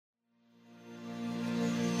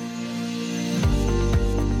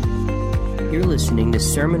listening to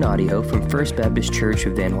sermon audio from First Baptist Church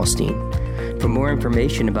of Van Alstyne. For more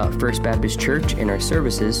information about First Baptist Church and our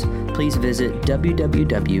services, please visit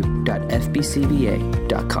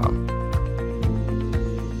www.fbcva.com.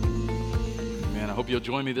 Amen. I hope you'll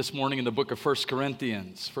join me this morning in the book of 1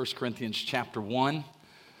 Corinthians. 1 Corinthians chapter 1.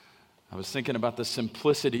 I was thinking about the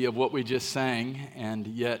simplicity of what we just sang, and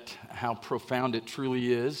yet how profound it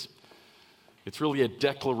truly is. It's really a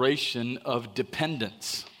declaration of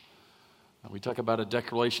dependence. We talk about a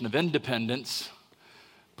declaration of independence,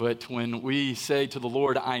 but when we say to the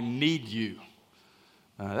Lord, I need you,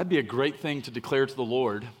 that'd be a great thing to declare to the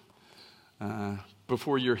Lord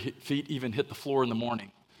before your feet even hit the floor in the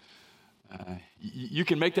morning. You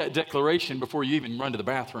can make that declaration before you even run to the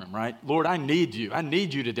bathroom, right? Lord, I need you. I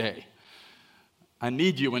need you today. I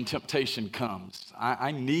need you when temptation comes.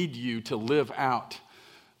 I need you to live out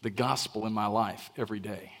the gospel in my life every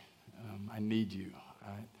day. I need you.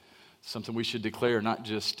 Something we should declare not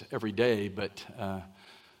just every day, but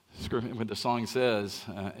what the song says,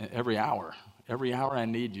 every hour. Every hour I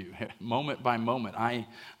need you. Moment by moment, I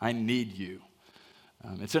need you.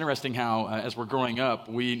 It's interesting how, as we're growing up,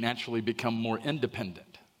 we naturally become more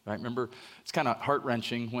independent, right? Remember, it's kind of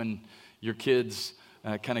heart-wrenching when your kids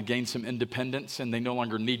kind of gain some independence and they no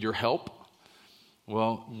longer need your help.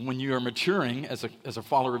 Well, when you are maturing as a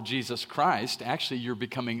follower of Jesus Christ, actually you're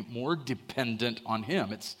becoming more dependent on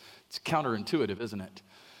Him. It's counterintuitive, isn't it?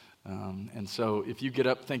 And so if you get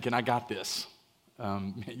up thinking, I got this,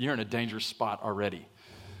 you're in a dangerous spot already.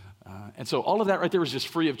 And so all of that right there was just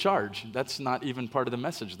free of charge. That's not even part of the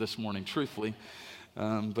message this morning, truthfully.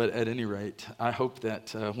 But at any rate, I hope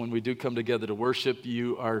that when we do come together to worship,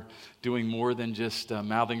 you are doing more than just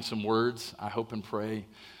mouthing some words. I hope and pray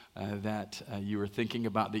that you are thinking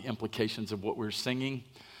about the implications of what we're singing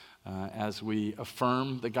as we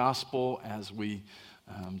affirm the gospel, as we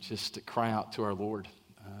just cry out to our Lord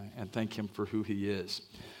and thank Him for who He is.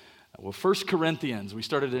 Well, 1 Corinthians, we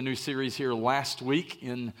started a new series here last week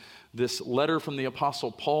in this letter from the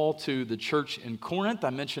Apostle Paul to the church in Corinth. I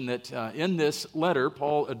mentioned that in this letter,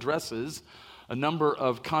 Paul addresses a number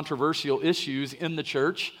of controversial issues in the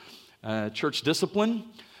church discipline,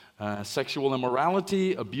 sexual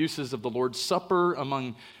immorality, abuses of the Lord's Supper,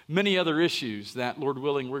 among many other issues that, Lord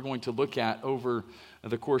willing, we're going to look at over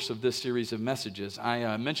the course of this series of messages.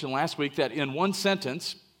 I mentioned last week that in one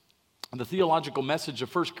sentence, the theological message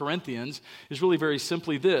of 1 Corinthians is really very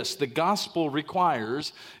simply this: the gospel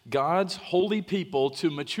requires God's holy people to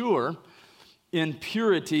mature in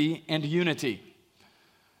purity and unity.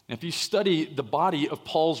 And if you study the body of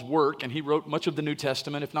Paul's work, and he wrote much of the New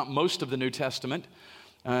Testament, if not most of the New Testament,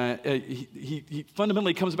 he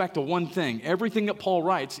fundamentally comes back to one thing. Everything that Paul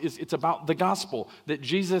writes it's about the gospel, that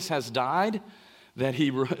Jesus has died, that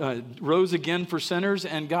He rose again for sinners,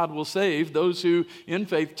 and God will save those who, in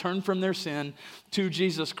faith, turn from their sin to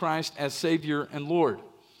Jesus Christ as Savior and Lord.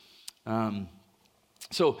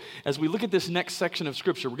 So as we look at this next section of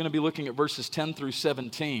Scripture, we're going to be looking at verses 10 through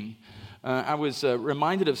 17. I was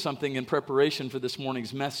reminded of something in preparation for this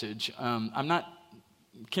morning's message.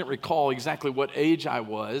 Can't recall exactly what age I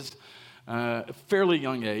was, a fairly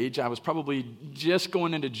young age. I was probably just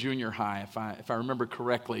going into junior high, if I remember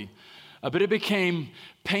correctly. But it became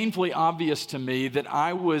painfully obvious to me that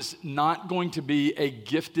I was not going to be a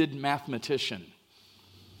gifted mathematician,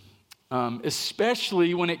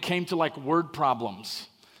 especially when it came to like word problems.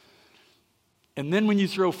 And then when you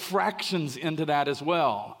throw fractions into that as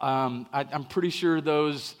well, I'm pretty sure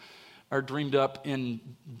those are dreamed up in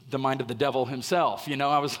the mind of the devil himself. You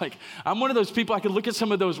know, I was like, I'm one of those people, I could look at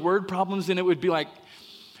some of those word problems and it would be like,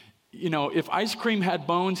 you know, if ice cream had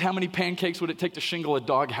bones, how many pancakes would it take to shingle a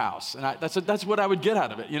doghouse? And that's what I would get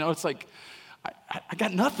out of it. You know, it's like, I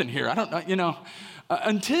got nothing here. I don't know, you know,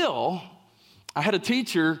 until I had a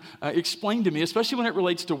teacher explain to me, especially when it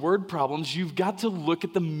relates to word problems, you've got to look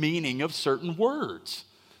at the meaning of certain words.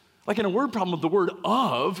 Like in a word problem, the word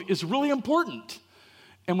of is really important.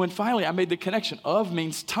 And when finally I made the connection, of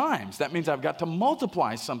means times. That means I've got to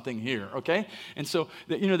multiply something here, okay? And so,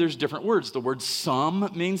 you know, there's different words. The word sum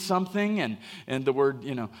means something, and the word,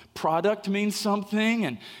 you know, product means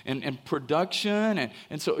something, and production.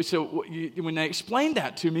 And so when they explained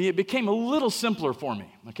that to me, it became a little simpler for me,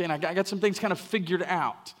 okay? And I got some things kind of figured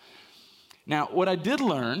out. Now, what I did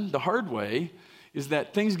learn the hard way is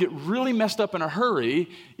that things get really messed up in a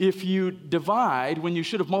hurry if you divide when you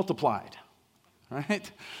should have multiplied.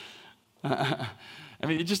 Right? I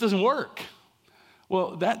mean, it just doesn't work.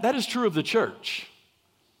 Well, that is true of the church.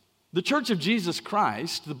 The church of Jesus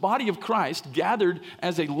Christ, the body of Christ, gathered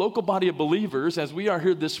as a local body of believers, as we are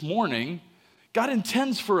here this morning, God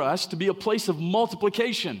intends for us to be a place of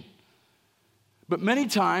multiplication. But many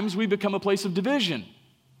times we become a place of division.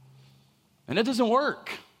 And it doesn't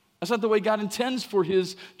work. That's not the way God intends for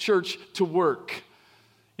his church to work.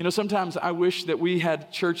 You know, sometimes I wish that we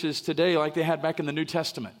had churches today like they had back in the New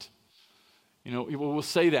Testament. You know, we'll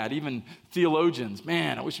say that, even theologians.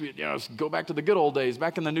 Man, I wish we'd go back to the good old days,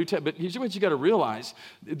 back in the New Testament. But here's what you got to realize.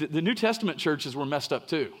 The New Testament churches were messed up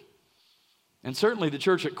too. And certainly the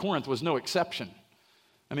church at Corinth was no exception.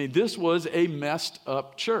 I mean, this was a messed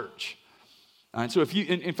up church. And so if you,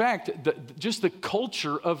 in fact, just the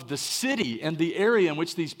culture of the city and the area in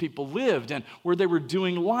which these people lived and where they were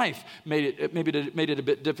doing life made it a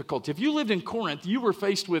bit difficult. If you lived in Corinth, you were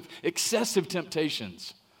faced with excessive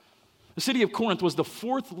temptations. The city of Corinth was the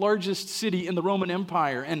fourth largest city in the Roman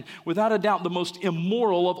Empire and without a doubt the most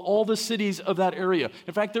immoral of all the cities of that area.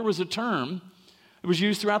 In fact, there was a term that was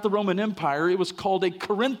used throughout the Roman Empire. It was called a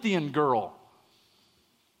Corinthian girl.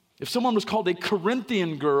 If someone was called a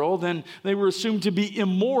Corinthian girl, then they were assumed to be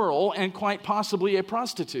immoral and quite possibly a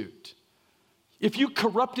prostitute. If you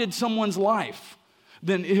corrupted someone's life,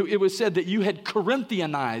 then it was said that you had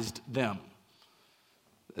Corinthianized them.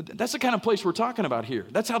 That's the kind of place we're talking about here.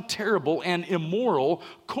 That's how terrible and immoral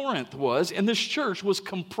Corinth was. And this church was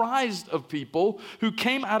comprised of people who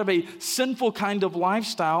came out of a sinful kind of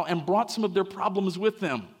lifestyle and brought some of their problems with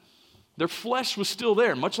them. Their flesh was still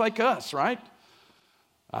there, much like us, right?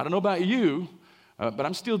 I don't know about you, but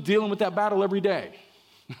I'm still dealing with that battle every day.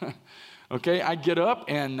 Okay, I get up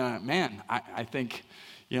and I think,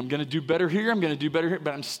 I'm going to do better here, I'm going to do better here,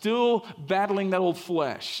 but I'm still battling that old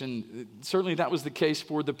flesh. And certainly that was the case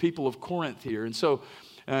for the people of Corinth here. And so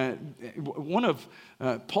one of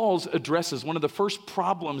Paul's addresses, one of the first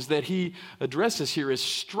problems that he addresses here is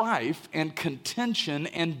strife and contention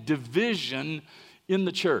and division in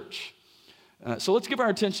the church. So let's give our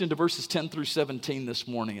attention to verses 10 through 17 this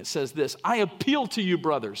morning. It says this: I appeal to you,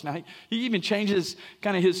 brothers. Now, he even changes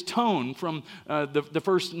kind of his tone from the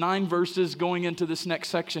first 9 verses going into this next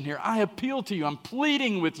section here. I appeal to you. I'm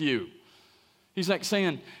pleading with you. He's like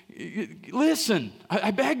saying, listen,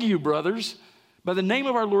 I beg you, brothers, by the name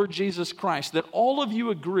of our Lord Jesus Christ, that all of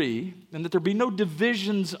you agree and that there be no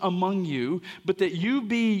divisions among you, but that you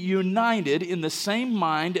be united in the same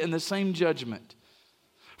mind and the same judgment.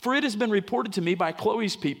 For it has been reported to me by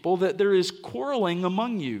Chloe's people that there is quarreling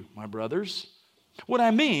among you, my brothers. What I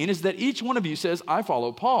mean is that each one of you says, I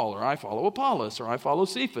follow Paul, or I follow Apollos, or I follow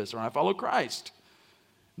Cephas, or I follow Christ.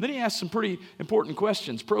 And then he asks some pretty important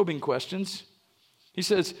questions, probing questions. He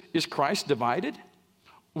says, is Christ divided?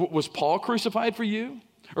 Was Paul crucified for you?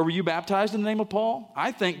 Or were you baptized in the name of Paul?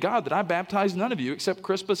 I thank God that I baptized none of you except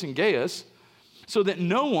Crispus and Gaius, so that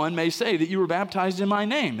no one may say that you were baptized in my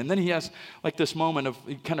name. And then he has like this moment of,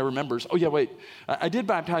 he kind of remembers, oh yeah, wait, I did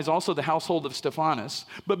baptize also the household of Stephanas,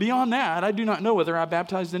 but beyond that, I do not know whether I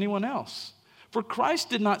baptized anyone else. For Christ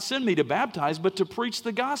did not send me to baptize, but to preach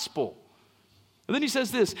the gospel. And then he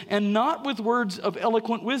says this, and not with words of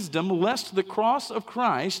eloquent wisdom, lest the cross of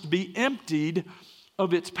Christ be emptied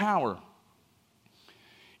of its power.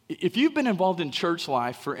 If you've been involved in church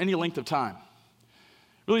life for any length of time,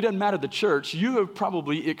 really doesn't matter the church, you have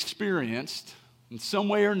probably experienced in some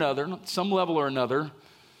way or another, some level or another,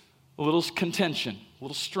 a little contention, a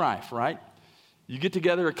little strife, right? You get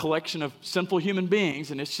together a collection of sinful human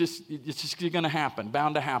beings and it's just going to happen,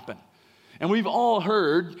 bound to happen. And we've all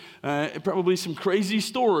heard probably some crazy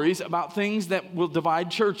stories about things that will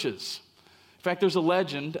divide churches. In fact, there's a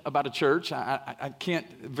legend about a church. I can't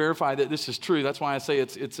verify that this is true. That's why I say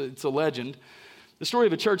it's a legend. The story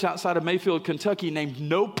of a church outside of Mayfield, Kentucky named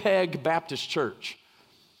No Peg Baptist Church.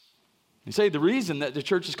 You say the reason that the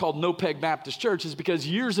church is called No Peg Baptist Church is because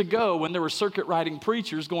years ago when there were circuit riding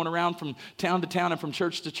preachers going around from town to town and from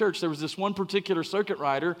church to church, there was this one particular circuit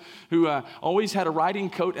rider who always had a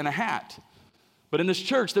riding coat and a hat. But in this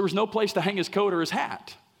church, there was no place to hang his coat or his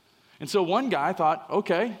hat. And so one guy thought,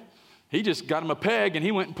 okay, he just got him a peg and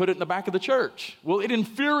he went and put it in the back of the church. Well, it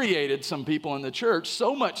infuriated some people in the church,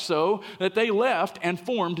 so much so that they left and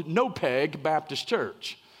formed No Peg Baptist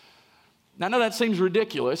Church. Now, I know that seems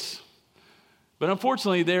ridiculous, but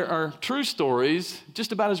unfortunately, there are true stories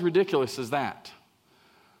just about as ridiculous as that.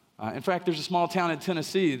 In fact, there's a small town in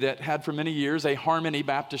Tennessee that had for many years a Harmony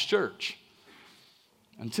Baptist Church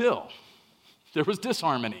until there was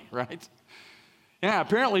disharmony, right? Yeah,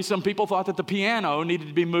 apparently some people thought that the piano needed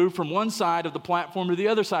to be moved from one side of the platform to the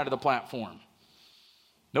other side of the platform.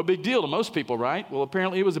 No big deal to most people, right? Well,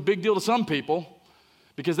 apparently it was a big deal to some people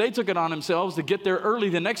because they took it on themselves to get there early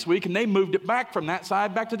the next week and they moved it back from that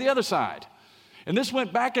side back to the other side. And this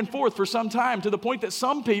went back and forth for some time to the point that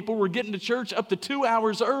some people were getting to church up to 2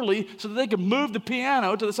 hours early so that they could move the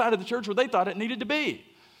piano to the side of the church where they thought it needed to be.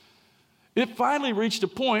 It finally reached a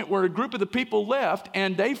point where a group of the people left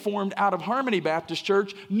and they formed out of Harmony Baptist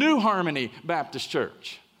Church, New Harmony Baptist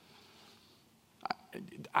Church.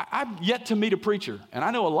 I've yet to meet a preacher, and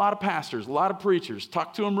I know a lot of pastors, a lot of preachers,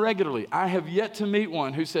 talk to them regularly. I have yet to meet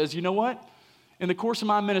one who says, you know what? In the course of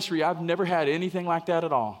my ministry, I've never had anything like that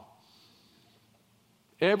at all.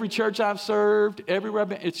 Every church I've served, everywhere I've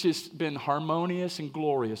been, it's just been harmonious and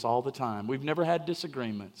glorious all the time. We've never had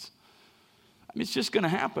disagreements. I mean, it's just going to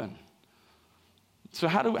happen. So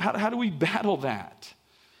how do we battle that?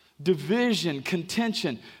 Division,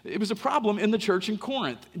 contention. It was a problem in the church in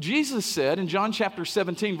Corinth. Jesus said in John chapter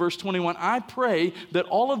 17, verse 21, I pray that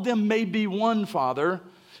all of them may be one, Father,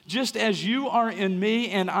 just as you are in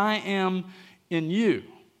me and I am in you.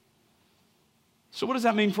 So what does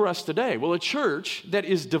that mean for us today? Well, a church that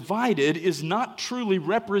is divided is not truly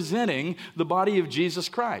representing the body of Jesus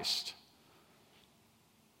Christ.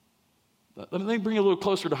 Let me bring it a little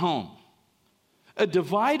closer to home. A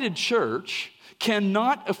divided church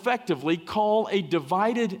cannot effectively call a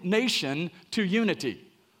divided nation to unity.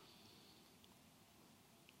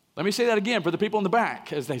 Let me say that again for the people in the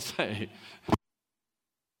back, as they say.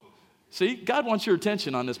 See, God wants your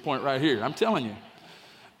attention on this point right here. I'm telling you.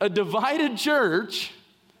 A divided church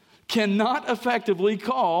cannot effectively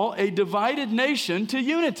call a divided nation to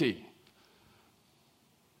unity.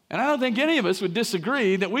 And I don't think any of us would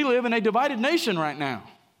disagree that we live in a divided nation right now.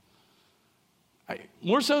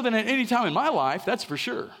 More so than at any time in my life, that's for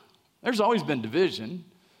sure. There's always been division,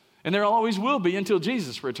 and there always will be until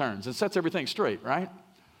Jesus returns and sets everything straight, right?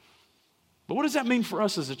 But what does that mean for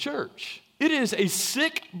us as a church? It is a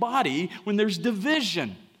sick body when there's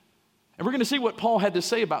division. And we're going to see what Paul had to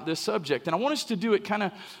say about this subject. And I want us to do it kind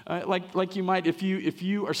of like you might if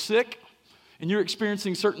you are sick and you're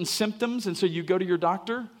experiencing certain symptoms, and so you go to your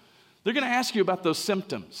doctor, they're going to ask you about those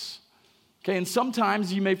symptoms. Okay, and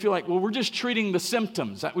sometimes you may feel like, well, we're just treating the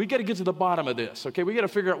symptoms. We got to get to the bottom of this, okay? We got to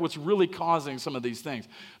figure out what's really causing some of these things.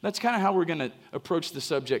 That's kind of how we're going to approach the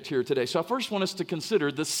subject here today. So I first want us to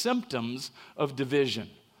consider the symptoms of division.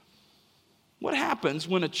 What happens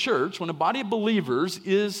when a church, when a body of believers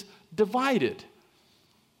is divided?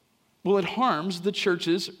 Well, it harms the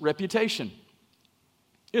church's reputation.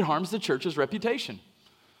 It harms the church's reputation.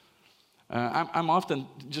 I'm often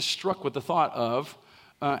just struck with the thought of,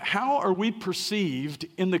 how are we perceived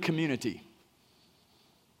in the community?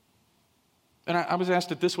 And I was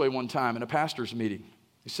asked it this way one time in a pastor's meeting.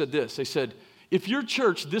 They said this. They said, if your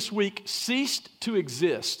church this week ceased to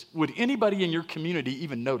exist, would anybody in your community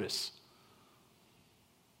even notice?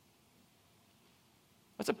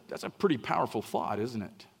 That's a pretty powerful thought, isn't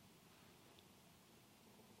it?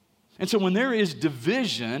 And so when there is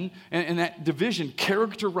division, and that division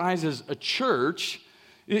characterizes a church,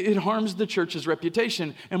 it harms the church's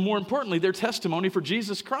reputation, and more importantly, their testimony for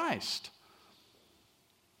Jesus Christ.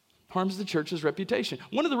 Harms the church's reputation.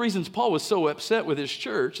 One of the reasons Paul was so upset with his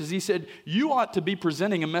church is he said, you ought to be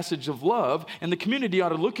presenting a message of love, and the community ought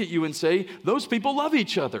to look at you and say, those people love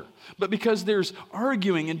each other. But because there's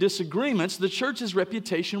arguing and disagreements, the church's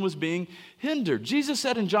reputation was being hindered. Jesus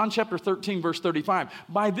said in John chapter 13, verse 35,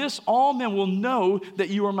 by this all men will know that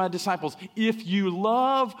you are my disciples, if you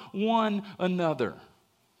love one another.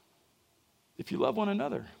 If you love one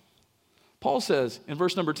another. Paul says in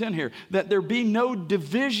verse number 10 here, that there be no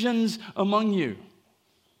divisions among you.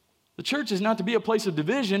 The church is not to be a place of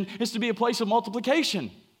division, it's to be a place of multiplication.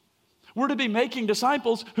 We're to be making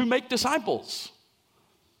disciples who make disciples.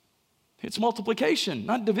 It's multiplication,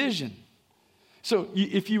 not division. So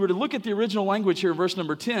if you were to look at the original language here, verse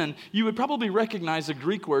number 10, you would probably recognize a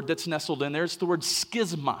Greek word that's nestled in there. It's the word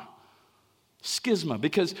schisma. Schisma,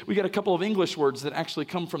 because we got a couple of English words that actually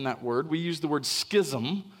come from that word. We use the word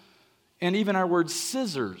schism. And even our word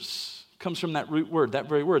scissors comes from that root word, that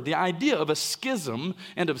very word. The idea of a schism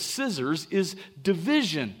and of scissors is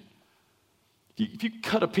division. If you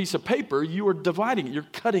cut a piece of paper, you are dividing it. You're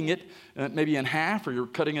cutting it maybe in half, or you're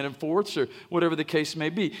cutting it in fourths, or whatever the case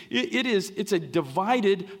may be. It's a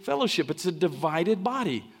divided fellowship. It's a divided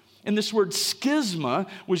body. And this word schisma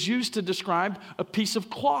was used to describe a piece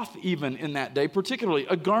of cloth even in that day, particularly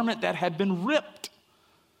a garment that had been ripped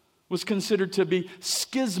was considered to be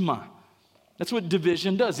schisma. That's what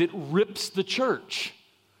division does. It rips the church.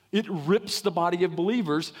 It rips the body of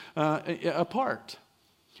believers apart.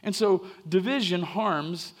 And so division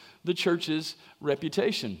harms the church's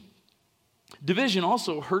reputation. Division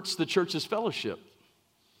also hurts the church's fellowship.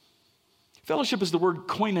 Fellowship is the word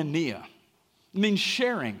koinonia. It means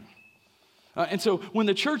sharing. And so when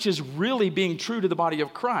the church is really being true to the body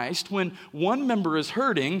of Christ, when one member is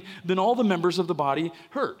hurting, then all the members of the body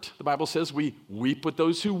hurt. The Bible says we weep with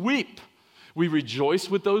those who weep. We rejoice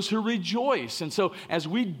with those who rejoice. And so as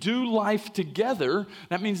we do life together,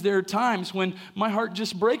 that means there are times when my heart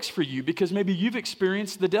just breaks for you because maybe you've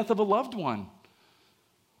experienced the death of a loved one.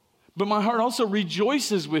 But my heart also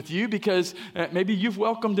rejoices with you because maybe you've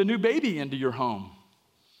welcomed a new baby into your home.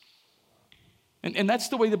 And that's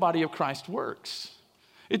the way the body of Christ works.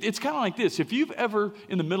 It's kind of like this. If you've ever,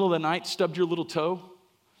 in the middle of the night, stubbed your little toe,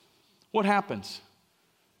 what happens?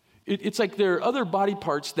 It's like there are other body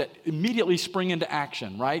parts that immediately spring into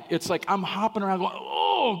action, right? It's like I'm hopping around going,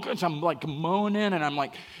 oh, gosh, I'm like moaning, and I'm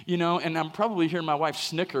like, and I'm probably hearing my wife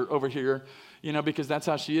snicker over here, because that's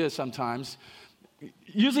how she is sometimes.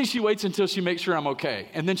 Usually she waits until she makes sure I'm okay,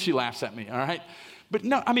 and then she laughs at me, all right? But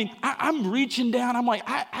no, I'm reaching down. I'm like,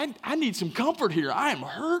 I need some comfort here. I am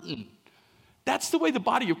hurting. That's the way the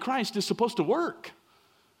body of Christ is supposed to work.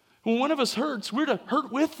 When one of us hurts, we're to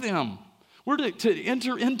hurt with them. We're to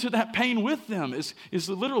enter into that pain with them is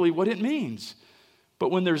literally what it means. But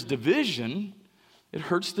when there's division, it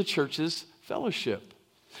hurts the church's fellowship.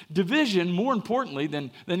 Division, more importantly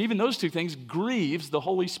than even those two things, grieves the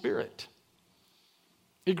Holy Spirit.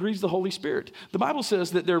 It grieves the Holy Spirit. The Bible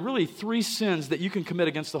says that there are really three sins that you can commit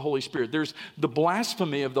against the Holy Spirit. There's the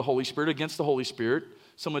blasphemy of the Holy Spirit against the Holy Spirit.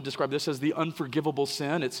 Some would describe this as the unforgivable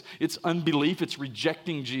sin. It's unbelief. It's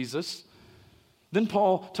rejecting Jesus. Then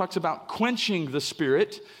Paul talks about quenching the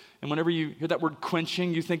Spirit. And whenever you hear that word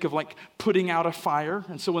quenching, you think of like putting out a fire.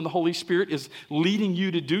 And so when the Holy Spirit is leading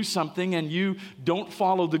you to do something and you don't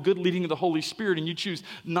follow the good leading of the Holy Spirit and you choose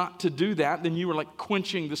not to do that, then you are like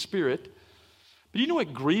quenching the Spirit. But you know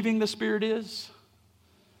what grieving the Spirit is?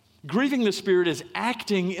 Grieving the Spirit is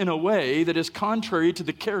acting in a way that is contrary to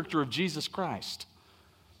the character of Jesus Christ.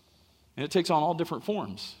 And it takes on all different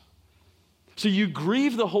forms. So you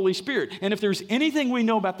grieve the Holy Spirit. And if there's anything we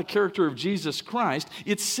know about the character of Jesus Christ,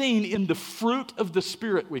 it's seen in the fruit of the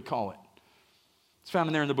Spirit, we call it. It's found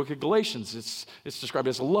in there in the book of Galatians. It's described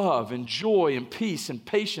as love and joy and peace and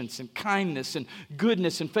patience and kindness and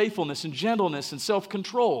goodness and faithfulness and gentleness and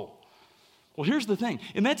self-control. Well, here's the thing.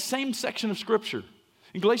 In that same section of Scripture,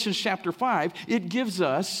 in Galatians chapter 5, it gives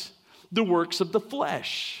us the works of the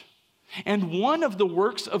flesh. And one of the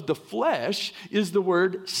works of the flesh is the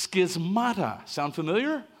word schismata. Sound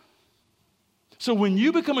familiar? So when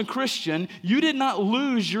you become a Christian, you did not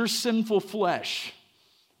lose your sinful flesh.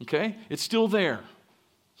 Okay? It's still there.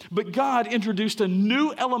 But God introduced a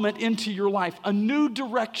new element into your life, a new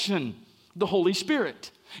direction, the Holy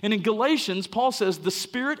Spirit. And in Galatians, Paul says the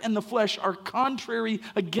Spirit and the flesh are contrary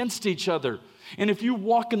against each other. And if you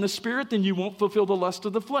walk in the Spirit, then you won't fulfill the lust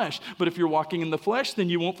of the flesh. But if you're walking in the flesh, then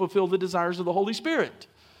you won't fulfill the desires of the Holy Spirit.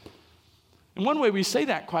 And one way we say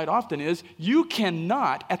that quite often is you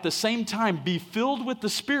cannot at the same time be filled with the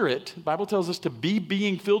Spirit. The Bible tells us to be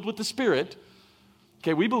being filled with the Spirit.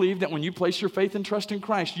 Okay, we believe that when you place your faith and trust in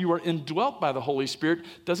Christ, you are indwelt by the Holy Spirit.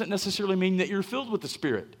 Doesn't necessarily mean that you're filled with the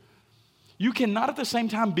Spirit. You cannot at the same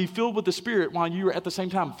time be filled with the Spirit while you are at the same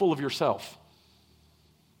time full of yourself.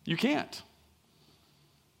 You can't.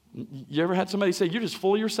 You ever had somebody say, you're just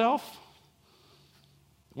full of yourself?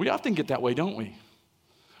 We often get that way, don't we?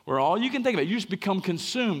 Where all you can think about, you just become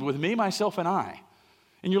consumed with me, myself, and I.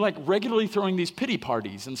 And you're like regularly throwing these pity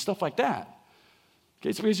parties and stuff like that. Okay,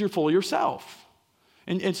 it's because you're full of yourself.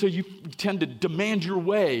 And so you tend to demand your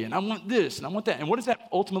way, and I want this, and I want that. And what does that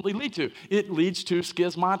ultimately lead to? It leads to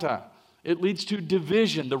schismata. It leads to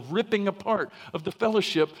division, the ripping apart of the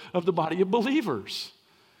fellowship of the body of believers.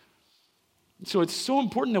 So it's so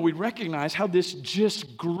important that we recognize how this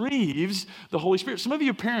just grieves the Holy Spirit. Some of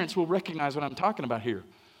you parents will recognize what I'm talking about here.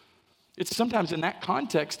 It's sometimes in that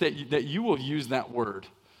context that you will use that word.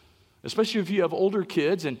 Especially if you have older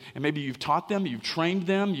kids and maybe you've taught them, you've trained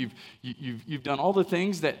them, you've done all the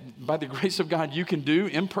things that by the grace of God you can do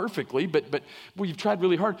imperfectly, but you've tried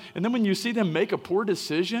really hard. And then when you see them make a poor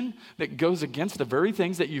decision that goes against the very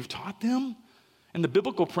things that you've taught them and the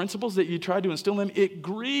biblical principles that you tried to instill in them, it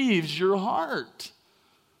grieves your heart.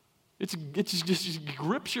 It just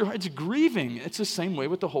grips your heart. It's grieving. It's the same way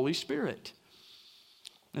with the Holy Spirit.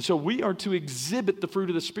 And so we are to exhibit the fruit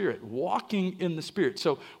of the Spirit, walking in the Spirit.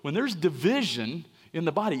 So when there's division in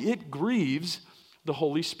the body, it grieves the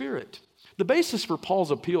Holy Spirit. The basis for Paul's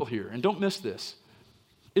appeal here, and don't miss this,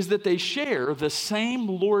 is that they share the same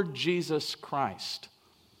Lord Jesus Christ.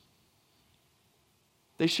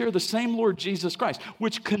 They share the same Lord Jesus Christ,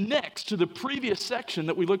 which connects to the previous section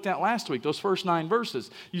that we looked at last week, those first 9 verses.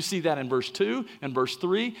 You see that in verse 2, and verse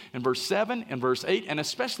 3, and verse 7, and verse 8, and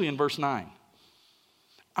especially in verse 9.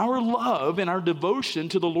 Our love and our devotion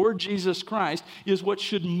to the Lord Jesus Christ is what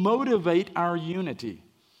should motivate our unity.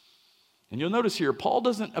 And you'll notice here, Paul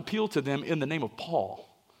doesn't appeal to them in the name of Paul.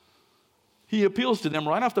 He appeals to them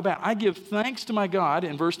right off the bat. I give thanks to my God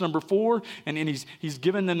in verse number 4, and he's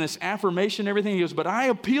given them this affirmation and everything. He goes, but I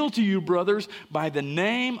appeal to you, brothers, by the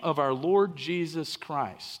name of our Lord Jesus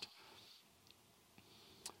Christ.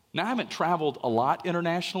 Now, I haven't traveled a lot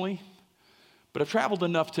internationally, but I've traveled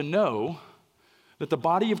enough to know that the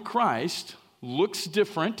body of Christ looks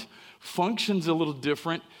different, functions a little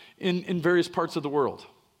different in various parts of the world.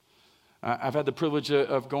 I've had the privilege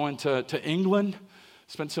of going to England,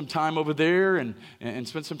 spent some time over there and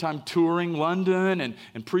spent some time touring London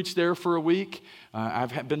and preached there for a week.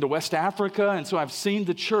 I've been to West Africa, and so I've seen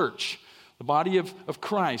the church, the body of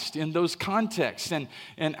Christ in those contexts. And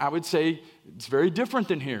I would say it's very different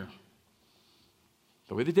than here.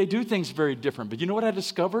 The way that they do things is very different. But you know what I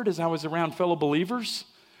discovered as I was around fellow believers?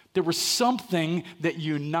 There was something that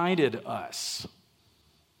united us.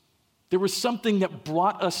 There was something that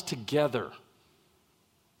brought us together.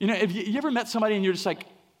 You know, have you ever met somebody and you're just like,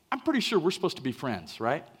 I'm pretty sure we're supposed to be friends,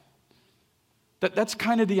 right? That's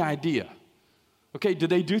kind of the idea. Okay, do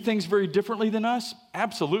they do things very differently than us?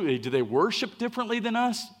 Absolutely. Do they worship differently than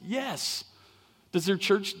us? Yes. Do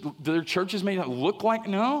their churches may not look like?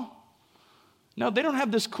 No, they don't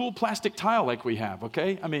have this cool plastic tile like we have,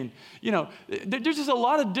 okay? I mean, you know, there's just a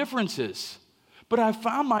lot of differences. But I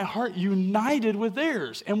found my heart united with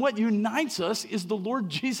theirs. And what unites us is the Lord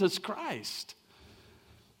Jesus Christ.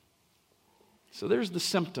 So there's the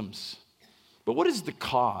symptoms. But what is the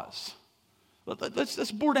cause?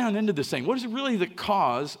 Let's bore down into this thing. What is really the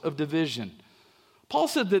cause of division? Paul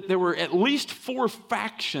said that there were at least 4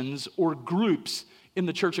 factions or groups in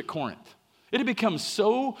the church at Corinth. It had become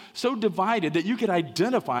so divided that you could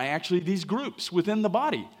identify actually these groups within the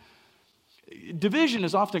body. Division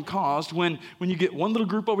is often caused when you get one little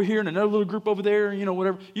group over here and another little group over there, you know,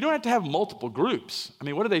 whatever. You don't have to have multiple groups. I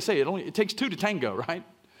mean, what do they say? It takes 2 to tango, right?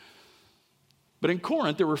 But in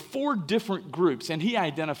Corinth, there were 4 different groups, and he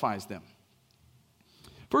identifies them.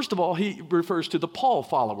 First of all, he refers to the Paul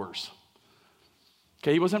followers.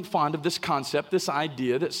 Okay, he wasn't fond of this concept, this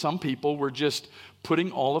idea that some people were just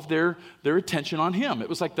putting all of their attention on him. It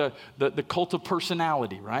was like the cult of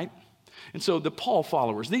personality, right? And so the Paul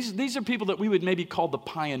followers, these are people that we would maybe call the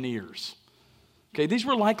pioneers. Okay, these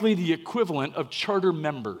were likely the equivalent of charter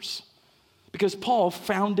members because Paul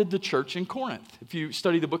founded the church in Corinth. If you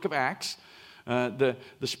study the book of Acts, the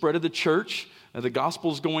spread of the church, the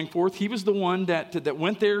gospel's going forth, he was the one that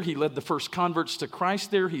went there. He led the first converts to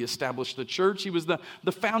Christ there. He established the church. He was the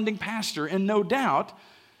founding pastor. And no doubt,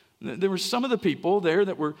 there were some of the people there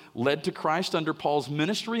that were led to Christ under Paul's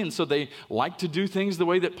ministry, and so they liked to do things the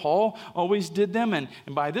way that Paul always did them. And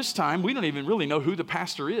by this time, we don't even really know who the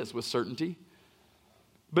pastor is with certainty.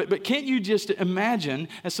 But can't you just imagine,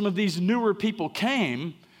 as some of these newer people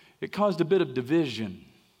came, it caused a bit of division.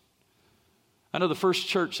 I know the first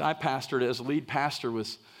church I pastored as lead pastor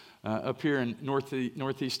was up here in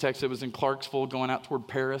northeast Texas. It was in Clarksville going out toward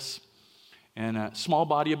Paris, and a small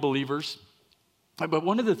body of believers. But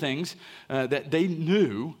one of the things that they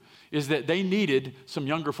knew is that they needed some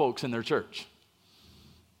younger folks in their church.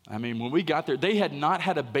 I mean, when we got there, they had not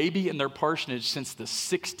had a baby in their parsonage since the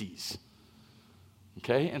 60s.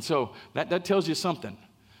 Okay, and so that tells you something.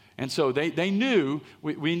 And so they knew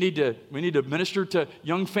we need to minister to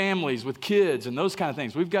young families with kids and those kind of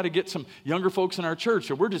things. We've got to get some younger folks in our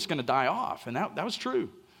church or we're just going to die off. And that was true.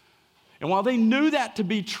 And while they knew that to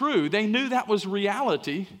be true, they knew that was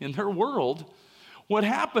reality in their world. What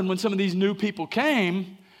happened when some of these new people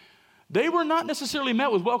came, they were not necessarily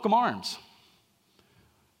met with welcome arms.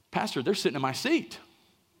 Pastor, they're sitting in my seat.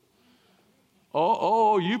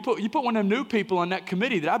 Oh, you put one of them new people on that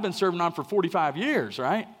committee that I've been serving on for 45 years,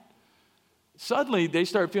 right? Suddenly, they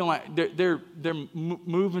start feeling like they're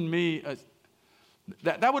moving me.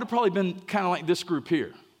 That would have probably been kind of like this group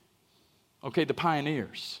here. Okay, the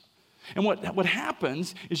pioneers. And what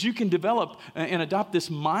happens is you can develop and adopt this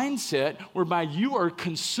mindset whereby you are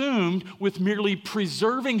consumed with merely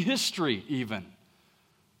preserving history even.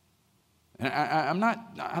 And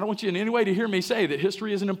I don't want you in any way to hear me say that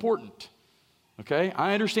history isn't important. Okay?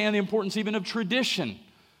 I understand the importance even of tradition.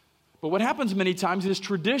 But what happens many times is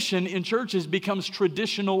tradition in churches becomes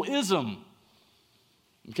traditionalism.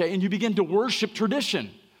 Okay? And you begin to worship tradition.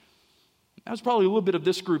 That was probably a little bit of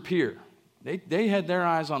this group here. They had their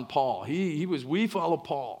eyes on Paul. We follow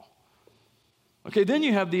Paul. Okay, then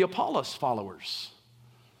you have the Apollos followers.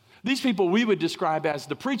 These people we would describe as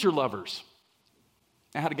the preacher lovers.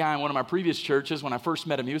 I had a guy in one of my previous churches when I first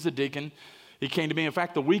met him. He was a deacon. He came to me, in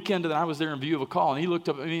fact, the weekend that I was there in view of a call, and he looked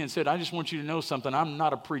up at me and said, I just want you to know something. I'm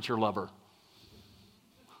not a preacher lover.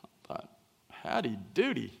 I thought, howdy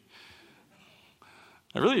doody.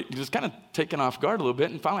 I really was kind of taken off guard a little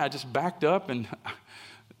bit, and finally I just backed up, and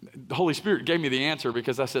the Holy Spirit gave me the answer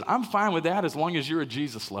because I said, I'm fine with that as long as you're a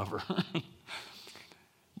Jesus lover.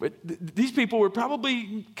 But these people were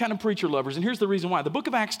probably kind of preacher lovers, and here's the reason why. The book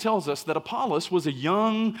of Acts tells us that Apollos was a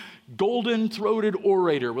young, golden-throated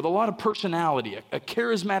orator with a lot of personality, a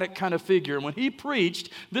charismatic kind of figure. And when he preached,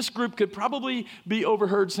 this group could probably be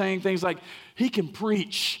overheard saying things like, he can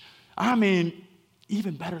preach,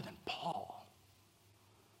 even better than Paul.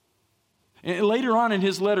 And later on in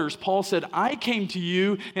his letters, Paul said, I came to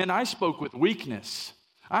you and I spoke with weakness.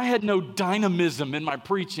 I had no dynamism in my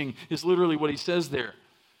preaching, is literally what he says there.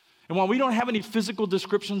 And while we don't have any physical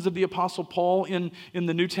descriptions of the Apostle Paul in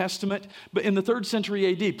the New Testament, but in the 3rd century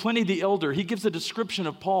AD, Pliny the Elder, he gives a description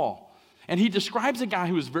of Paul. And he describes a guy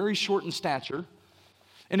who is very short in stature.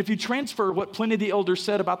 And if you transfer what Pliny the Elder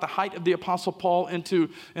said about the height of the Apostle Paul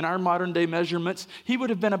in our modern day measurements, he would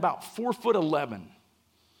have been about 4'11".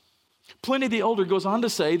 Pliny the Elder goes on to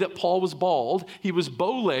say that Paul was bald, he was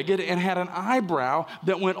bow-legged, and had an eyebrow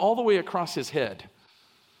that went all the way across his head.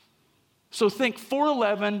 So think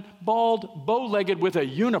 4'11", bald, bow-legged with a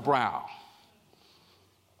unibrow.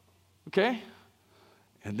 Okay?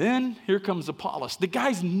 And then here comes Apollos. The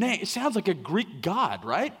guy's name, it sounds like a Greek god,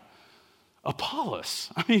 right? Apollos.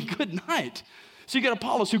 Good night. So you get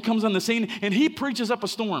Apollos who comes on the scene and he preaches up a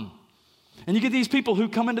storm. And you get these people who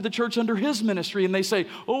come into the church under his ministry and they say,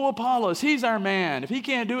 oh, Apollos, he's our man. If he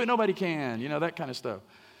can't do it, nobody can. That kind of stuff.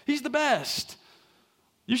 He's the best.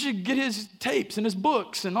 You should get his tapes and his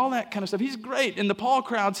books and all that kind of stuff. He's great. And the Paul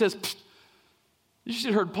crowd says, you should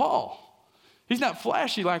have heard Paul. He's not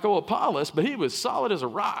flashy like Apollos, but he was solid as a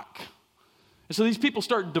rock. And so these people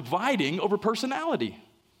start dividing over personality.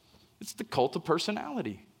 It's the cult of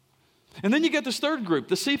personality. And then you get this third group,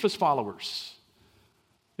 the Cephas followers.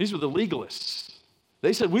 These were the legalists.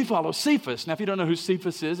 They said, we follow Cephas. Now, if you don't know who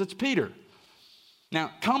Cephas is, it's Peter.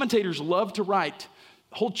 Now, commentators love to write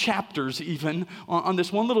whole chapters even on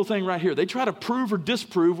this one little thing right here. They try to prove or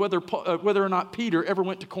disprove whether or not Peter ever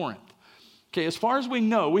went to Corinth. Okay, as far as we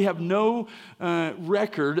know, we have no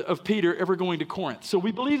record of Peter ever going to Corinth. So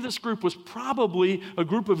we believe this group was probably a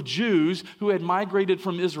group of Jews who had migrated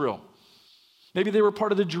from Israel. Maybe they were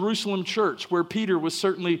part of the Jerusalem church where Peter was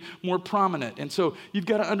certainly more prominent. And so you've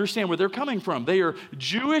got to understand where they're coming from. They are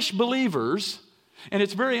Jewish believers. And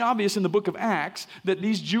it's very obvious in the book of Acts that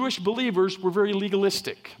these Jewish believers were very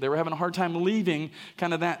legalistic. They were having a hard time leaving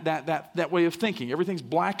kind of that way of thinking. Everything's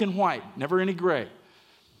black and white, never any gray.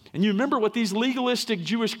 And you remember what these legalistic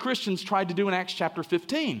Jewish Christians tried to do in Acts chapter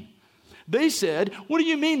 15. They said, what do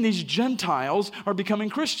you mean these Gentiles are becoming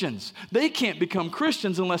Christians? They can't become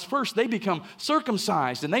Christians unless first they become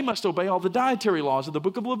circumcised, and they must obey all the dietary laws of the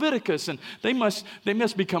book of Leviticus, and they must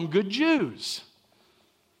become good Jews.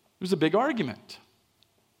 It was a big argument.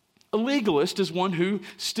 A legalist is one who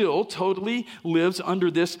still totally lives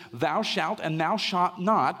under this thou shalt and thou shalt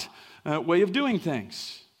not way of doing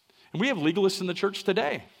things. And we have legalists in the church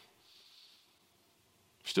today.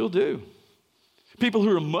 Still do. People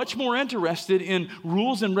who are much more interested in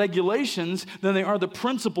rules and regulations than they are the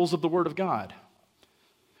principles of the Word of God.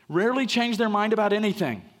 Rarely change their mind about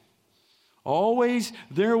anything. Always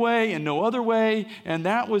their way and no other way. And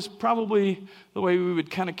that was probably the way we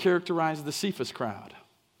would kind of characterize the Cephas crowd.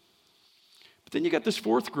 But then you got this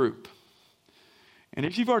fourth group. And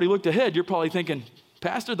if you've already looked ahead, you're probably thinking,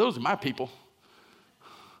 Pastor, those are my people.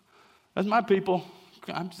 That's my people.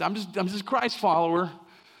 I'm just a Christ follower.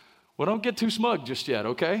 Well, don't get too smug just yet,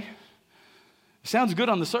 okay? It sounds good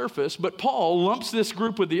on the surface, but Paul lumps this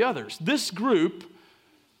group with the others. This group,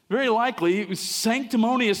 very likely,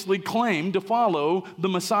 sanctimoniously claimed to follow the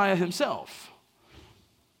Messiah himself.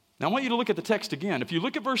 Now, I want you to look at the text again. If you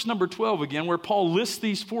look at verse number 12 again, where Paul lists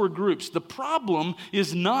these four groups, the problem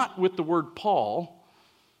is not with the word Paul,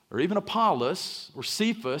 or even Apollos, or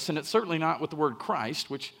Cephas, and it's certainly not with the word Christ,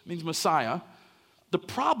 which means Messiah. The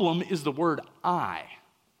problem is the word I.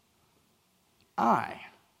 I.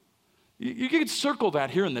 You can circle that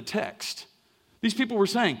here in the text. These people were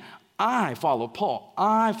saying, I follow Paul,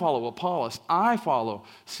 I follow Apollos, I follow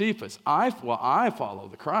Cephas, I follow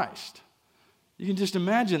the Christ. You can just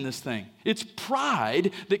imagine this thing. It's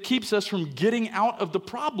pride that keeps us from getting out of the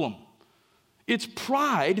problem. It's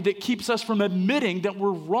pride that keeps us from admitting that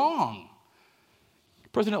we're wrong.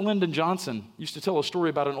 President Lyndon Johnson used to tell a story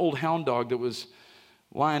about an old hound dog that was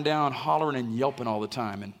lying down, hollering and yelping all the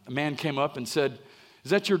time. And a man came up and said,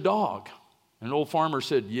 is that your dog? And an old farmer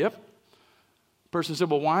said, yep. The person said,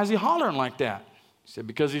 well, why is he hollering like that? He said,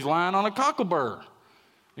 because he's lying on a cockleburr.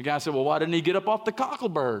 The guy said, well, why didn't he get up off the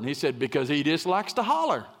cockleburr? And he said, because he just likes to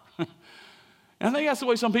holler. And I think that's the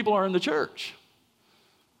way some people are in the church.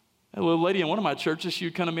 A little lady in one of my churches, she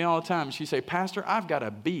would come to me all the time, and she'd say, Pastor, I've got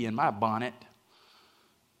a bee in my bonnet.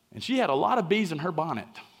 And she had a lot of bees in her bonnet.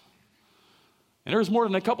 And there was more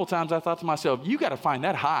than a couple times I thought to myself, you got to find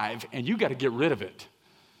that hive, and you got to get rid of it.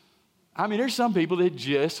 I mean, there's some people that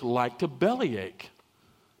just like to bellyache.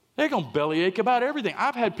 They're going to bellyache about everything.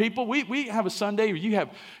 I've had people, we have a Sunday where you have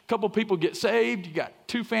a couple people get saved. You got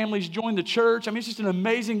 2 families join the church. I mean, it's just an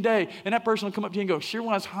amazing day. And that person will come up to you and go, sure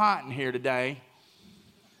was hot in here today.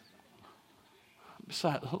 It's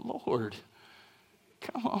like, Lord,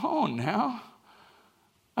 come on now.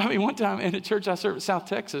 I mean, one time in a church I served at South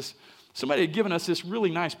Texas, somebody had given us this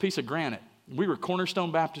really nice piece of granite. We were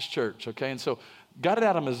Cornerstone Baptist Church, okay? And so got it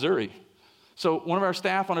out of Missouri. So one of our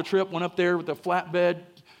staff on a trip went up there with a flatbed,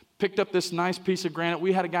 picked up this nice piece of granite.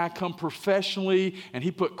 We had a guy come professionally, and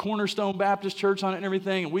he put Cornerstone Baptist Church on it and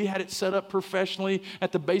everything, and we had it set up professionally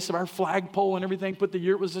at the base of our flagpole and everything, put the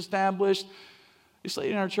year it was established. This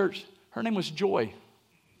lady in our church, her name was Joy.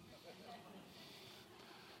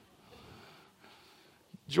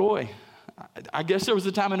 Joy. I guess there was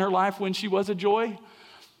a time in her life when she was a joy,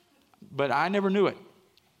 but I never knew it.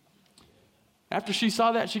 After she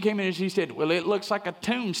saw that, she came in and she said, well, it looks like a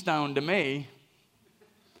tombstone to me.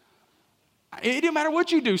 It didn't matter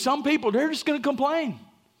what you do. Some people, they're just going to complain.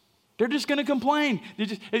 They're just going to complain.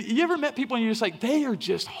 You ever met people and you're just like, they are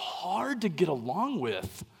just hard to get along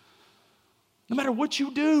with. No matter what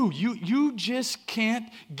you do, you just can't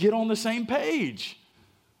get on the same page.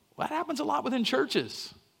 Well, that happens a lot within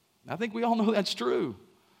churches. I think we all know that's true.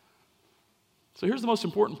 So here's the most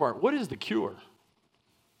important part. What is the cure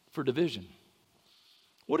for division?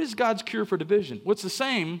 What is God's cure for division? What's the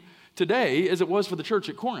same today as it was for the church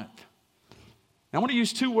at Corinth? Now, I want to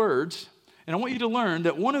use 2 words, and I want you to learn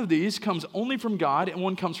that one of these comes only from God and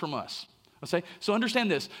one comes from us. Okay? So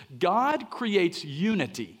understand this. God creates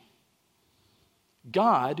unity.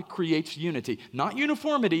 God creates unity. Not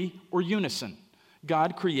uniformity or unison.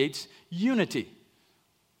 God creates unity.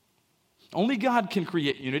 Only God can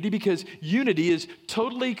create unity because unity is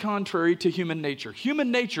totally contrary to human nature. Human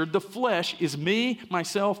nature, the flesh, is me,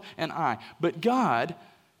 myself, and I. But God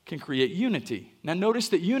can create unity. Now notice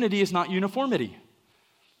that unity is not uniformity.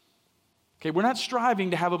 Okay, we're not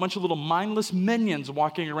striving to have a bunch of little mindless minions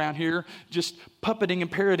walking around here just puppeting and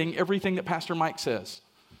parroting everything that Pastor Mike says.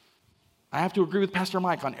 I have to agree with Pastor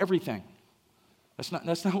Mike on everything. That's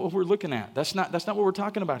not what we're looking at. That's not what we're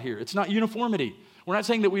talking about here. It's not uniformity. We're not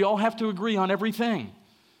saying that we all have to agree on everything.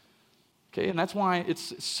 Okay, and that's why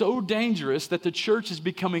it's so dangerous that the church is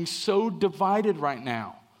becoming so divided right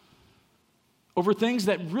now over things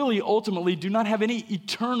that really ultimately do not have any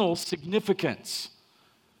eternal significance.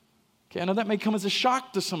 Okay, I know that may come as a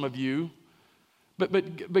shock to some of you,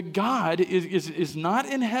 but God is not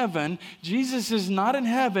in heaven. Jesus is not in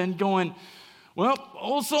heaven going, well,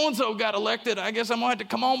 old so-and-so got elected. I guess I'm going to have to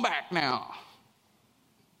come on back now.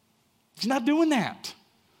 He's not doing that.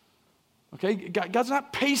 Okay? God's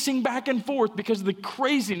not pacing back and forth because of the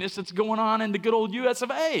craziness that's going on in the good old US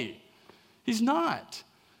of A. He's not.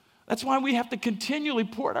 That's why we have to continually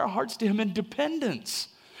pour out our hearts to Him in dependence.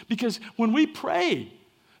 Because when we pray,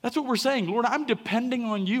 that's what we're saying. Lord, I'm depending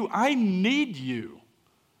on you. I need you.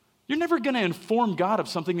 You're never going to inform God of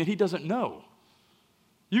something that He doesn't know.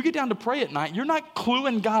 You get down to pray at night, you're not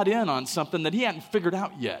cluing God in on something that He hadn't figured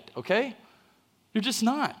out yet, okay? You're just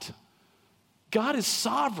not. God is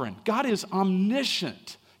sovereign. God is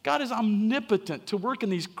omniscient. God is omnipotent to work in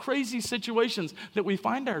these crazy situations that we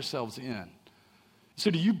find ourselves in. So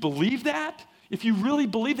do you believe that? If you really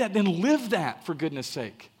believe that, then live that, for goodness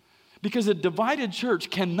sake. Because a divided church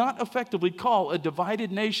cannot effectively call a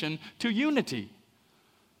divided nation to unity.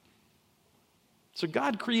 So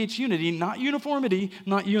God creates unity, not uniformity,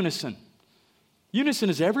 not unison. Unison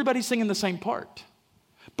is everybody singing the same part.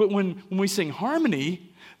 But when we sing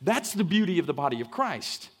harmony, that's the beauty of the body of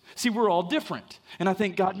Christ. See, we're all different. And I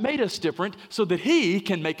think God made us different so that He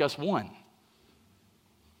can make us one.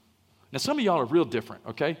 Now, some of y'all are real different,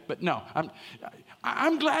 okay? But no,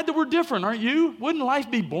 I'm glad that we're different, aren't you? Wouldn't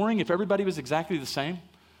life be boring if everybody was exactly the same?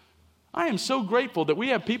 I am so grateful that we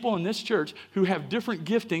have people in this church who have different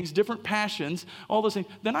giftings, different passions, all those things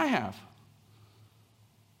than I have.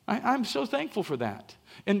 I'm so thankful for that.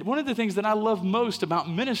 And one of the things that I love most about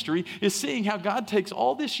ministry is seeing how God takes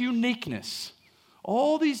all this uniqueness,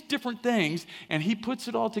 all these different things, and He puts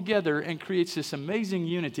it all together and creates this amazing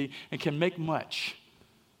unity and can make much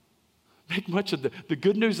of the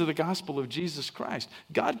good news of the gospel of Jesus Christ.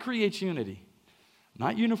 God creates unity,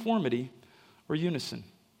 not uniformity or unison.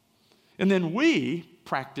 And then we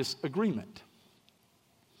practice agreement.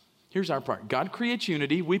 Here's our part. God creates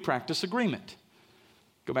unity, we practice agreement.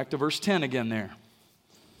 Go back to verse 10 again there.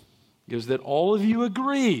 He goes, that all of you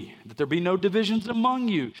agree, that there be no divisions among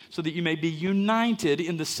you, so that you may be united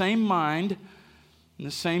in the same mind and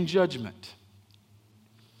the same judgment.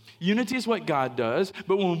 Unity is what God does,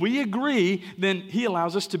 but when we agree, then he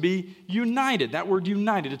allows us to be united. That word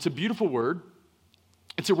united, it's a beautiful word.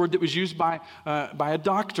 It's a word that was used by a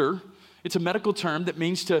doctor. It's a medical term that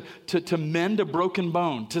means to mend a broken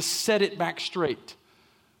bone, to set it back straight.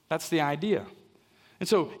 That's the idea. And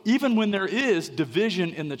so even when there is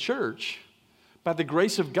division in the church, by the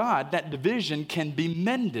grace of God, that division can be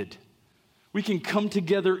mended. We can come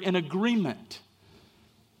together in agreement.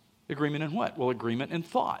 Agreement in what? Well, agreement in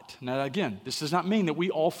thought. Now, again, this does not mean that we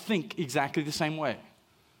all think exactly the same way.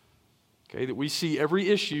 Okay, that we see every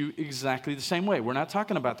issue exactly the same way. We're not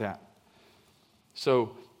talking about that.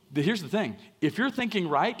 So here's the thing. If you're thinking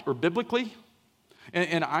right or biblically,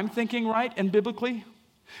 and I'm thinking right and biblically,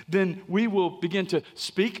 then we will begin to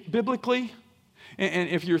speak biblically. And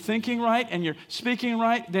if you're thinking right and you're speaking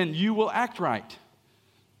right, then you will act right.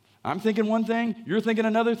 I'm thinking one thing, you're thinking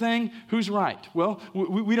another thing. Who's right? Well,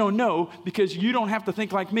 we don't know, because you don't have to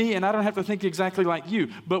think like me and I don't have to think exactly like you.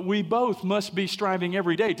 But we both must be striving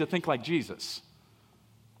every day to think like Jesus.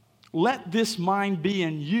 Let this mind be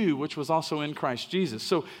in you, which was also in Christ Jesus.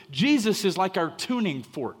 So Jesus is like our tuning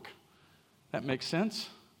fork. That makes sense?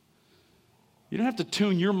 You don't have to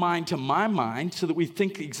tune your mind to my mind so that we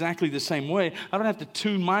think exactly the same way. I don't have to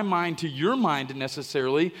tune my mind to your mind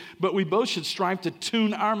necessarily, but we both should strive to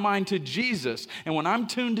tune our mind to Jesus. And when I'm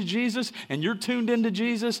tuned to Jesus and you're tuned into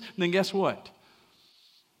Jesus, then guess what?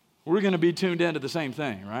 We're going to be tuned into the same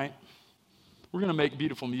thing, right? We're going to make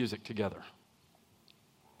beautiful music together.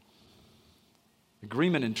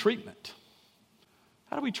 Agreement and treatment.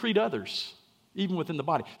 How do we treat others, even within the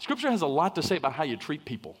body? Scripture has a lot to say about how you treat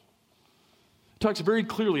people. Talks very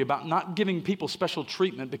clearly about not giving people special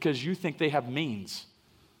treatment because you think they have means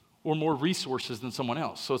or more resources than someone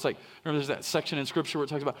else. So it's like, remember there's that section in Scripture where it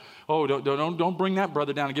talks about, oh, don't bring that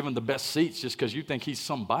brother down and give him the best seats just because you think he's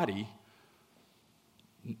somebody.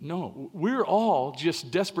 No, we're all just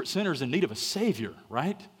desperate sinners in need of a Savior,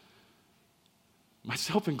 right?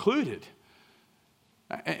 Myself included.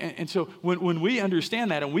 And so when we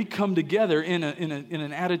understand that and we come together in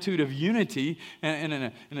an attitude of unity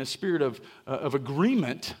and in a spirit of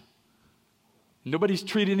agreement, nobody's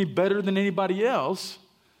treated any better than anybody else,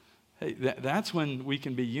 hey, that's when we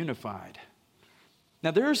can be unified.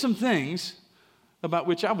 Now, there are some things about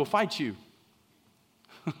which I will fight you.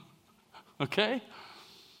 Okay?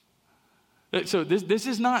 So this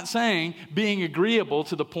is not saying being agreeable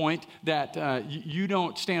to the point that you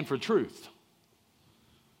don't stand for truth.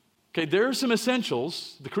 Okay, there are some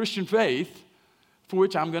essentials, the Christian faith, for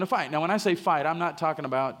which I'm going to fight. Now, when I say fight, I'm not talking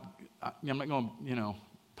about, I'm not going to,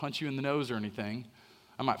 punch you in the nose or anything.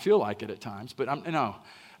 I might feel like it at times, but no.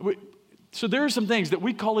 So there are some things that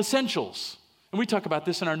we call essentials. And we talk about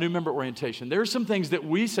this in our new member orientation. There are some things that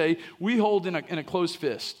we say we hold in a closed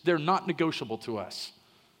fist. They're not negotiable to us.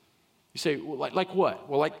 You say, well, like what?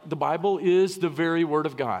 Well, like the Bible is the very Word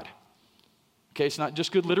of God. Okay, it's not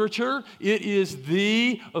just good literature. It is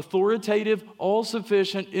the authoritative,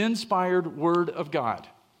 all-sufficient, inspired Word of God.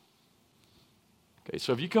 Okay,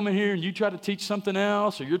 so if you come in here and you try to teach something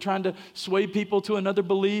else, or you're trying to sway people to another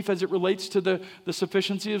belief as it relates to the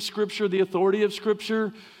sufficiency of Scripture, the authority of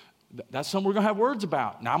Scripture, that's something we're going to have words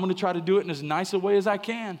about. Now, I'm going to try to do it in as nice a way as I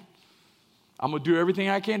can. I'm going to do everything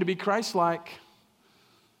I can to be Christ-like.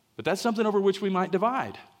 But that's something over which we might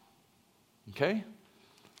divide. Okay?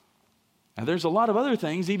 And there's a lot of other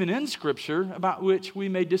things, even in Scripture, about which we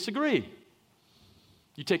may disagree.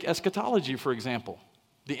 You take eschatology, for example,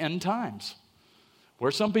 the end times, where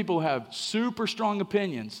some people have super strong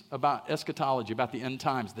opinions about eschatology, about the end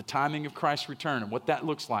times, the timing of Christ's return and what that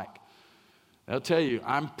looks like. They'll tell you,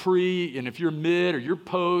 I'm pre, and if you're mid or you're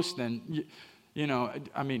post, then,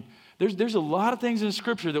 there's a lot of things in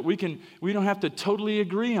Scripture that we don't have to totally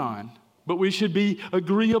agree on, but we should be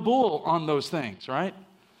agreeable on those things, right?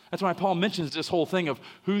 That's why Paul mentions this whole thing of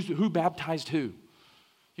who baptized who.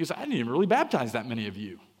 He goes, I didn't even really baptize that many of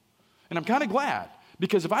you. And I'm kind of glad,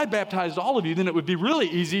 because if I baptized all of you, then it would be really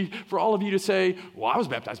easy for all of you to say, well, I was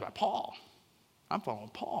baptized by Paul. I'm following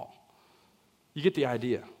Paul. You get the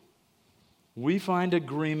idea. We find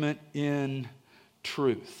agreement in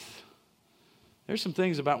truth. There's some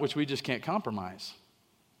things about which we just can't compromise.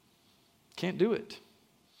 Can't do it.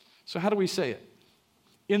 So how do we say it?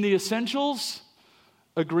 In the essentials,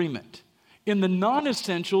 agreement. In the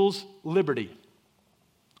non-essentials, liberty.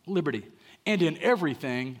 Liberty. And in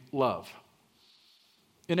everything, love.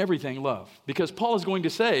 In everything, love. Because Paul is going to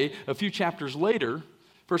say a few chapters later,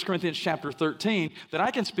 1 Corinthians chapter 13, that I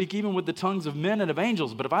can speak even with the tongues of men and of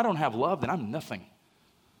angels, but if I don't have love, then I'm nothing.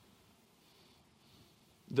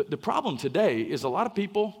 The problem today is a lot of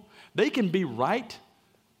people, they can be right,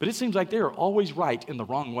 but it seems like they are always right in the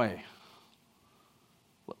wrong way.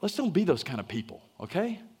 Let's don't be those kind of people,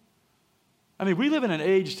 okay? I mean, we live in an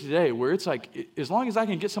age today where it's like, as long as I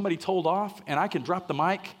can get somebody told off and I can drop the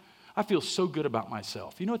mic, I feel so good about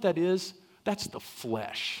myself. You know what that is? That's the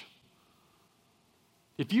flesh.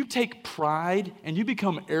 If you take pride and you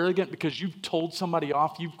become arrogant because you've told somebody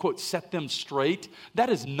off, you've, quote, set them straight, that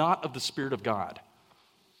is not of the Spirit of God.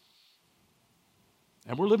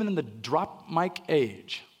 And we're living in the drop mic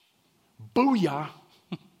age. Booyah.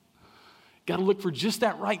 Got to look for just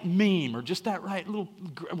that right meme or just that right little,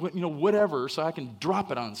 whatever, so I can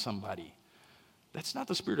drop it on somebody. That's not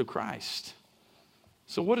the Spirit of Christ.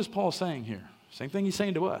 So what is Paul saying here? Same thing he's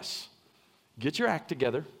saying to us. Get your act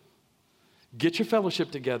together. Get your fellowship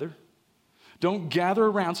together. Don't gather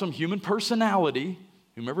around some human personality,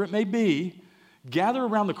 whomever it may be. Gather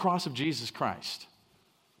around the cross of Jesus Christ.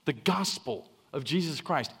 The gospel of Jesus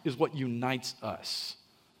Christ is what unites us.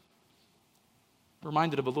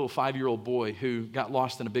 Reminded of a little 5-year-old boy who got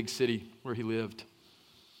lost in a big city where he lived.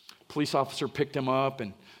 Police officer picked him up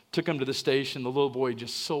and took him to the station. The little boy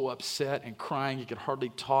just so upset and crying, he could hardly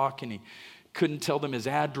talk, and he couldn't tell them his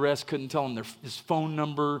address, couldn't tell them his phone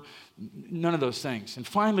number, none of those things. And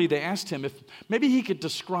finally, they asked him if maybe he could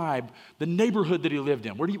describe the neighborhood that he lived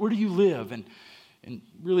in. Where do you live? And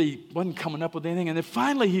really wasn't coming up with anything. And then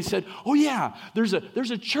finally he said, oh yeah, there's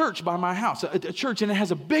a church by my house, a church, and it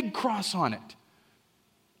has a big cross on it.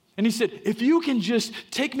 And he said, if you can just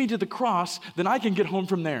take me to the cross, then I can get home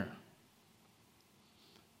from there.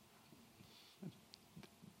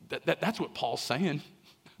 That's what Paul's saying.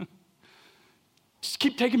 Just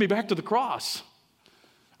keep taking me back to the cross.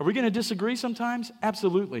 Are we going to disagree sometimes?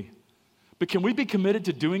 Absolutely. But can we be committed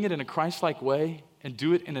to doing it in a Christ-like way and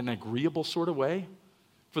do it in an agreeable sort of way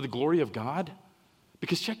for the glory of God?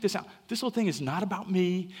 Because check this out. This whole thing is not about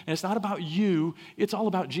me and it's not about you. It's all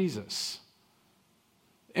about Jesus.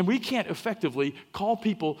 And we can't effectively call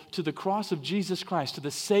people to the cross of Jesus Christ, to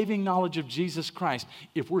the saving knowledge of Jesus Christ,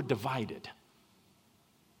 if we're divided.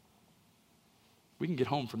 We can get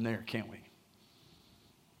home from there, can't we?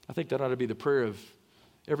 I think that ought to be the prayer of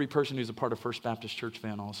every person who's a part of First Baptist Church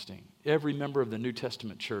Van Alstyne, every member of the New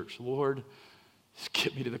Testament church. Lord, just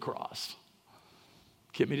get me to the cross.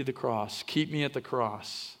 Get me to the cross. Keep me at the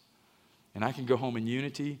cross. And I can go home in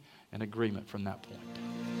unity and agreement from that point.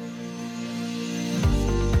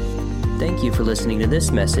 Thank you for listening to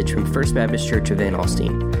this message from First Baptist Church of Van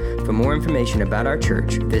Alstyne. For more information about our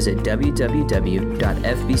church, visit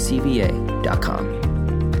www.fbcva.com.